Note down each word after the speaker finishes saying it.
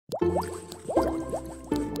Hey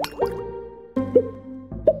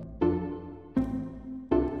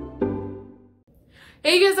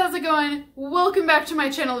guys, how's it going? Welcome back to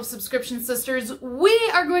my channel of subscription sisters. We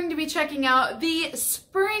are going to be checking out the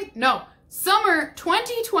summer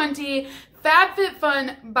 2020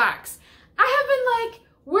 FabFitFun box. I have been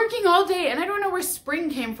working all day and I don't know where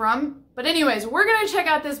spring came from. But anyways, we're gonna check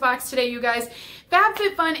out this box today, you guys.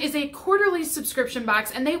 FabFitFun is a quarterly subscription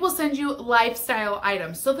box and they will send you lifestyle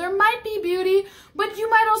items. So there might be beauty, but you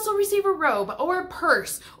might also receive a robe or a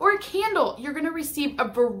purse or a candle. You're gonna receive a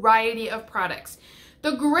variety of products.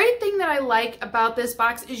 The great thing that I like about this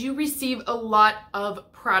box is you receive a lot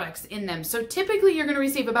of products in them. So typically you're gonna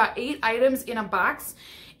receive about 8 items in a box,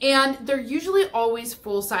 and they're usually always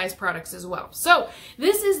full-size products as well. So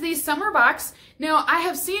this is the summer box. Now I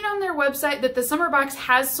have seen on their website that the summer box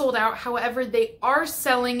has sold out. However, they are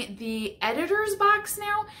selling the editor's box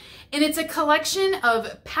now, and it's a collection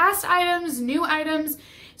of past items, new items.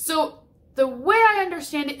 So the way I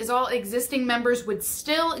understand it is all existing members would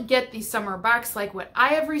still get the summer box like what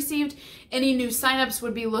I have received. Any new signups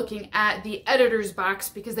would be looking at the editor's box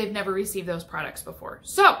because they've never received those products before.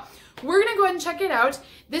 So we're gonna go ahead and check it out.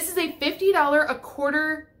 This is a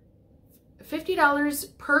 $50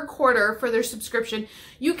 per quarter for their subscription.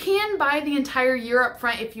 You can buy the entire year up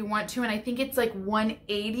front if you want to, and I think it's like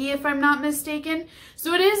 $180 if I'm not mistaken.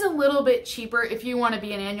 So it is a little bit cheaper if you want to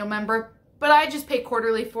be an annual member, but I just pay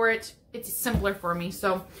quarterly for it. It's simpler for me.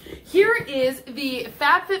 So here is the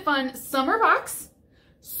FabFitFun summer box.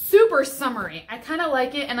 Super summery. I kind of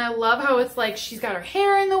like it, and I love how it's like she's got her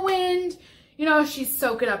hair in the wind. You know, she's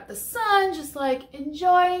soaking up the sun, just like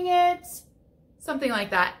enjoying it. Something like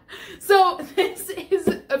that. So this is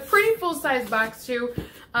a pretty full-size box too.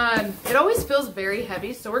 It always feels very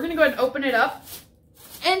heavy. So we're gonna go ahead and open it up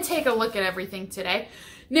and take a look at everything today.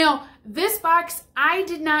 Now, this box, I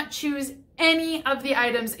did not choose any of the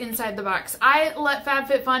items inside the box. I let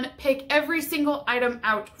FabFitFun pick every single item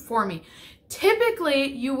out for me.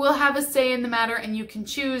 Typically, you will have a say in the matter and you can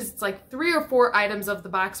choose, it's like 3 or 4 items of the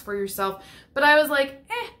box for yourself. But I was like,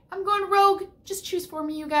 I'm going rogue. Just choose for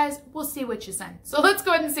me, you guys. We'll see what you send. So let's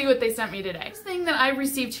go ahead and see what they sent me today. First thing that I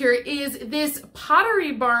received here is this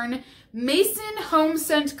Pottery Barn Mason Home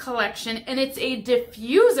Scent Collection, and it's a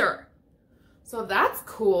diffuser. So that's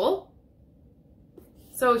cool.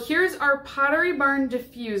 So here's our Pottery Barn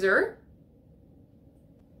diffuser.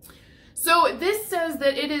 So this says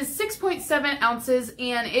that it is 6.7 ounces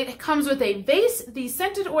and it comes with a vase, the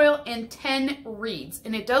scented oil, and 10 reeds.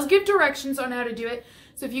 And it does give directions on how to do it.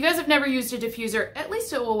 So if you guys have never used a diffuser, at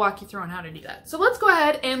least it will walk you through on how to do that. So let's go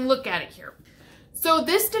ahead and look at it here. So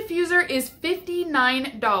this diffuser is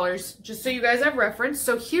 $59, just so you guys have reference.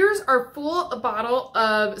 So here's our full bottle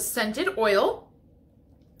of scented oil.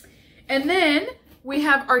 And then we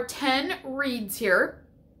have our 10 reeds here.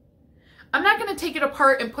 I'm not gonna take it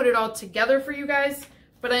apart and put it all together for you guys,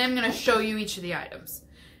 but I am gonna show you each of the items.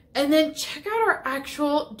 And then check out our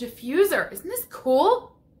actual diffuser. Isn't this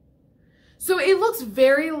cool? So it looks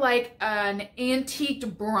very like an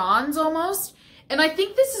antiqued bronze almost. And I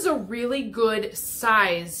think this is a really good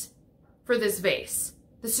size for this vase.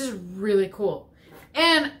 This is really cool.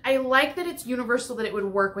 And I like that it's universal, that it would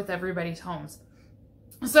work with everybody's homes.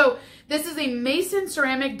 So this is a Mason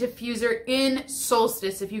ceramic diffuser in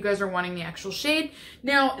Solstice, if you guys are wanting the actual shade.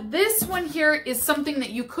 Now this one here is something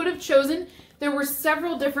that you could have chosen. There were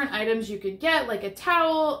several different items you could get, like a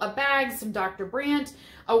towel, a bag, some Dr. Brandt,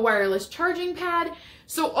 a wireless charging pad.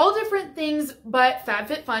 So all different things, but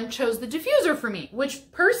FabFitFun chose the diffuser for me,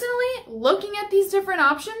 which personally, looking at these different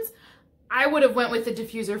options, I would have went with the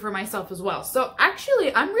diffuser for myself as well. So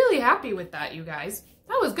actually, I'm really happy with that, you guys.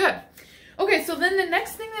 That was good. Okay, so then the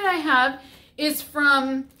next thing that I have is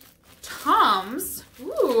from Tom's.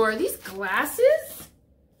 Ooh, are these glasses?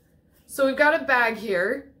 So we've got a bag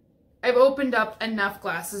here. I've opened up enough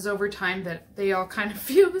glasses over time that they all kind of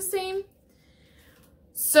feel the same.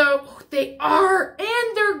 So they are,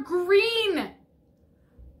 and they're green.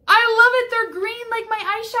 I love it, they're green like my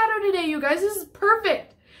eyeshadow today, you guys. This is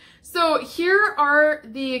perfect. So here are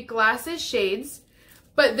the glasses shades,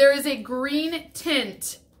 but there is a green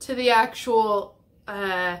tint to the actual,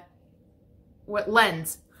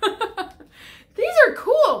 lens. These are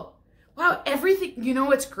cool. Wow, everything, you know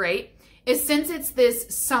what's great? Is since it's this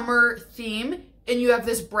summer theme and you have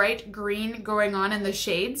this bright green going on in the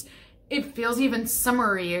shades, it feels even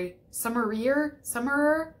summerier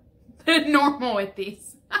than normal with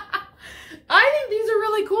these. I think these are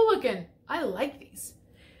really cool looking. I like these.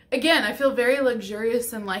 Again, I feel very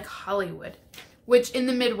luxurious and like Hollywood, which in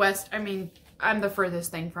the Midwest, I mean, I'm the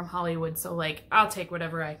furthest thing from Hollywood, so like, I'll take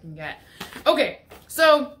whatever I can get. Okay,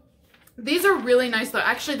 so These are really nice though.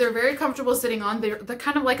 Actually, they're very comfortable sitting on. They're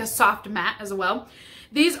kind of like a soft mat as well.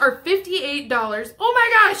 These are $58. Oh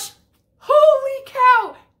my gosh! Holy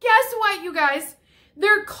cow! Guess what, you guys?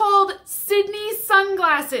 They're called Sydney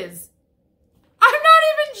sunglasses. I'm not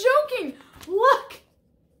even joking. Look.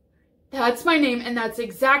 That's my name, and that's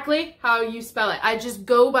exactly how you spell it. I just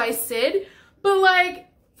go by Sid, but like,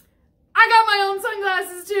 I got my own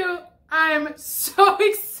sunglasses too. I'm so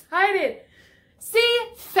excited. See,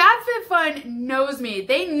 FabFitFun knows me.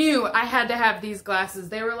 They knew I had to have these glasses.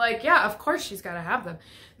 They were like, yeah, of course she's got to have them.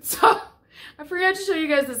 So I forgot to show you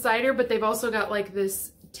guys the side here, but they've also got like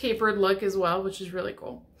this tapered look as well, which is really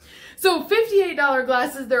cool. So $58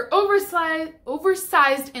 glasses. They're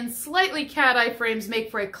oversized and slightly cat eye frames make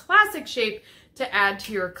for a classic shape to add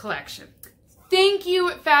to your collection. Thank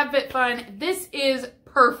you, FabFitFun. This is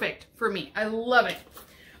perfect for me. I love it.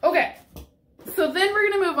 Okay, so then we're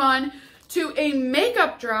gonna move on to a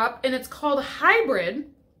makeup drop, and it's called Hybrid.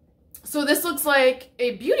 So this looks like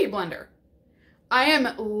a beauty blender. I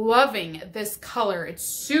am loving this color. It's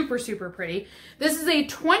super, super pretty. This is a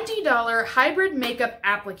 $20 hybrid makeup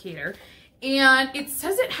applicator, and it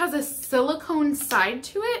says it has a silicone side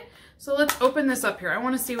to it. So let's open this up here. I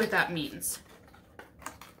want to see what that means.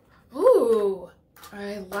 Ooh,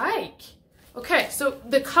 I like. Okay, so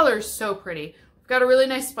the color is so pretty. We've got a really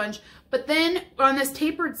nice sponge, but then on this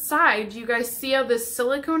tapered side, do you guys see how this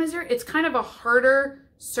silicone is here? It's kind of a harder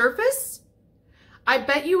surface. I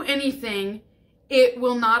bet you anything, it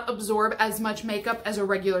will not absorb as much makeup as a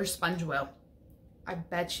regular sponge will. I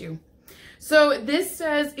bet you. So this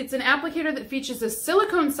says it's an applicator that features a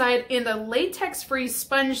silicone side and a latex-free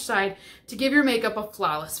sponge side to give your makeup a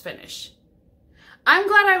flawless finish. I'm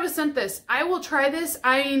glad I was sent this. I will try this.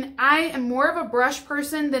 I mean, I am more of a brush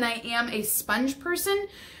person than I am a sponge person,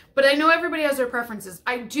 but I know everybody has their preferences.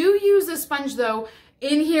 I do use a sponge though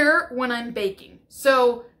in here when I'm baking.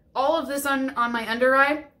 So all of this on my under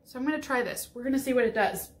eye. So I'm gonna try this. We're gonna see what it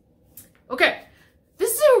does. Okay,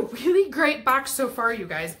 this is a really great box so far, you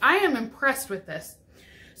guys. I am impressed with this.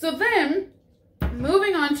 So then,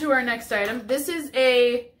 moving on to our next item, this is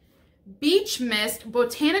a Beach Mist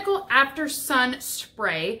Botanical After Sun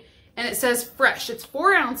Spray, and it says fresh. It's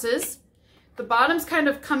 4 ounces. The bottom's kind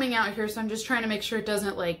of coming out here, so I'm just trying to make sure it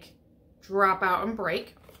doesn't like drop out and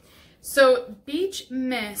break. So Beach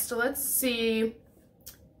Mist, let's see.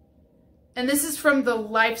 And this is from the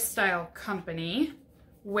Lifestyle Company.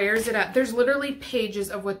 Where's it at? There's literally pages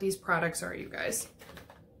of what these products are, you guys.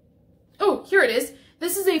 Oh, here it is.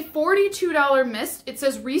 This is a $42 mist. It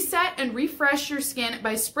says reset and refresh your skin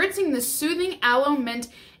by spritzing the soothing aloe, mint,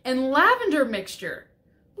 and lavender mixture.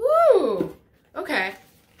 Woo! Okay.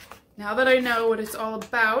 Now that I know what it's all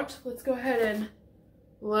about, let's go ahead and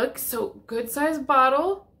look. So, good size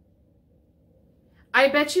bottle. I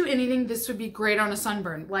bet you anything this would be great on a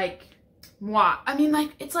sunburn. Like, moi. I mean,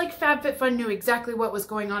 like, it's like FabFitFun knew exactly what was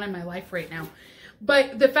going on in my life right now.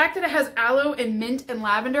 But the fact that it has aloe and mint and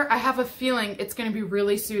lavender, I have a feeling it's going to be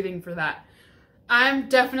really soothing for that. I'm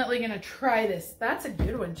definitely going to try this. That's a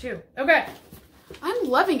good one too. Okay. I'm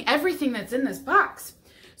loving everything that's in this box.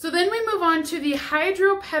 So then we move on to the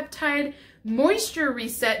Hydropeptide Moisture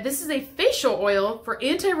Reset. This is a facial oil for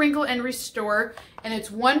anti-wrinkle and restore, and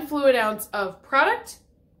it's 1 fluid ounce of product.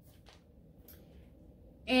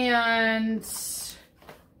 And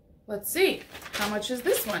let's see, how much is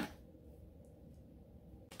this one?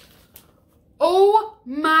 Oh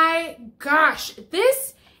my gosh,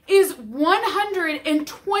 this is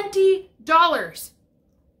 $120.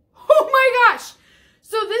 Oh my gosh.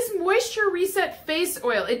 So this Moisture Reset Face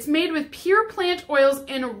Oil, it's made with pure plant oils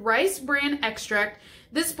and rice bran extract.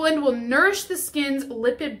 This blend will nourish the skin's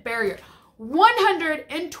lipid barrier.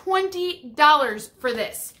 $120 for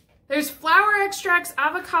this. There's flower extracts,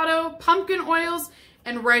 avocado, pumpkin oils,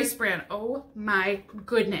 and rice bran. Oh my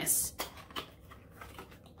goodness.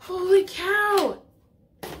 Holy cow.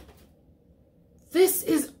 This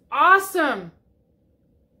is awesome.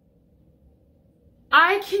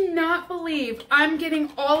 I cannot believe I'm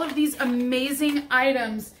getting all of these amazing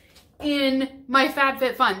items in my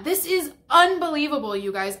FabFitFun. This is unbelievable,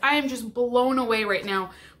 you guys. I am just blown away right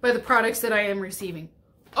now by the products that I am receiving.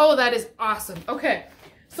 Oh, that is awesome. Okay,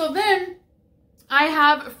 so then I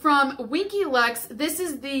have from Winky Lux, this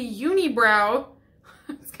is the Unibrow,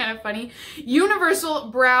 it's kind of funny,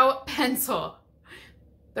 Universal Brow Pencil.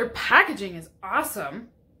 Their packaging is awesome.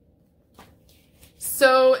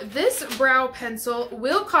 So this brow pencil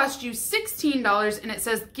will cost you $16, and it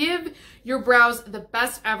says give your brows the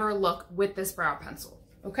best ever look with this brow pencil.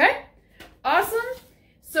 Okay? Awesome.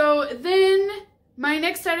 So then my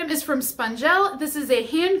next item is from Spongelle. This is a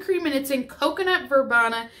hand cream, and it's in coconut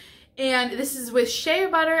verbena, And this is with shea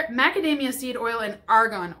butter, macadamia seed oil, and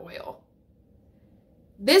argan oil.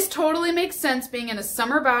 This totally makes sense being in a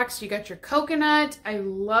summer box. You got your coconut. I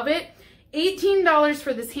love it. $18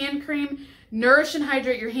 for this hand cream. Nourish and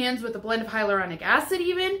hydrate your hands with a blend of hyaluronic acid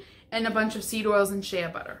even, and a bunch of seed oils and shea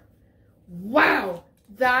butter. Wow,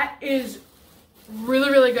 that is really,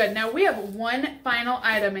 really good. Now we have one final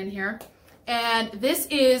item in here, and this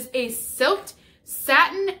is a silked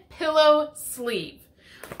satin pillow sleeve.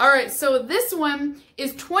 All right, so this one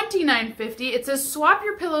is $29.50. It says swap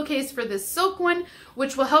your pillowcase for this silk one,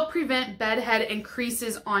 which will help prevent bedhead and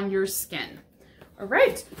creases on your skin. All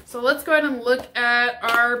right, so let's go ahead and look at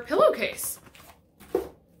our pillowcase.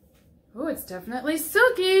 Oh, it's definitely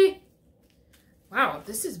silky. Wow,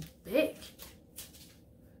 this is big.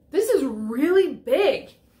 This is really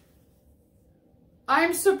big.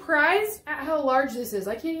 I'm surprised at how large this is.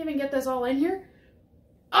 I can't even get this all in here.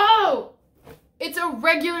 Oh, it's a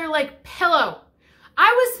regular like pillow.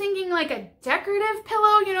 I was thinking like a decorative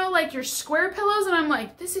pillow, you know, like your square pillows, and I'm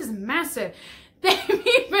like, this is massive. They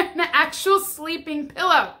made an actual sleeping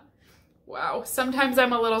pillow. Wow, sometimes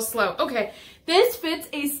I'm a little slow. Okay, this fits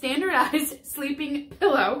a standardized sleeping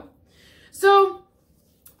pillow. So,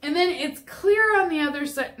 and then it's clear on the other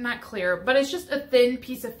side, not clear, but it's just a thin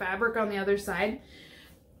piece of fabric on the other side.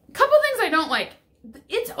 A couple things I don't like.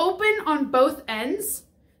 It's open on both ends.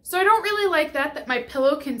 So I don't really like that my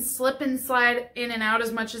pillow can slip and slide in and out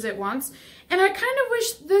as much as it wants. And I kind of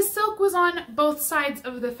wish the silk was on both sides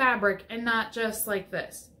of the fabric and not just like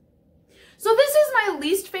this. So this is my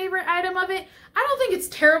least favorite item of it. I don't think it's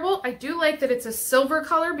terrible. I do like that it's a silver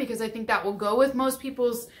color because I think that will go with most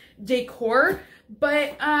people's decor.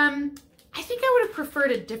 But I think I would have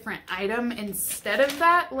preferred a different item instead of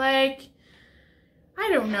that. Like, I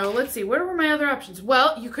don't know. Let's see. What were my other options?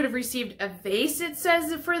 Well, you could have received a vase, it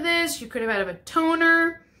says, for this. You could have had a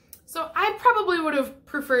toner. So I probably would have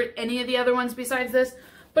preferred any of the other ones besides this.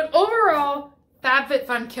 But overall,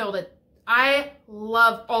 FabFitFun killed it. I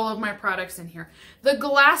love all of my products in here. The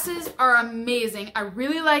glasses are amazing. I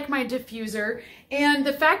really like my diffuser. And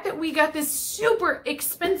the fact that we got this super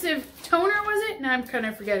expensive toner, was it? Now I'm kind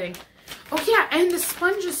of forgetting. Oh yeah, and the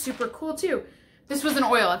sponge is super cool too. This was an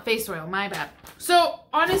oil, a face oil, my bad. So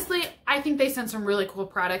honestly, I think they sent some really cool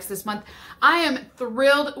products this month. I am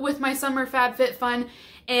thrilled with my Summer FabFitFun,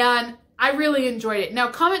 and I really enjoyed it. Now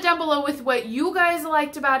comment down below with what you guys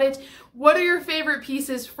liked about it. What are your favorite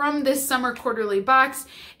pieces from this summer quarterly box?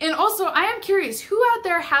 And also, I am curious, who out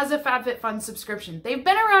there has a FabFitFun subscription? They've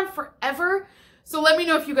been around forever, so let me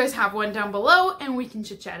know if you guys have one down below and we can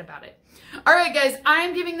chit chat about it. All right, guys, I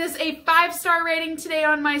am giving this a 5-star rating today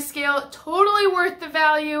on my scale. Totally worth the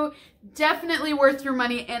value, definitely worth your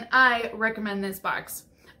money, and I recommend this box.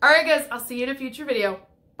 All right, guys, I'll see you in a future video.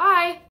 Bye.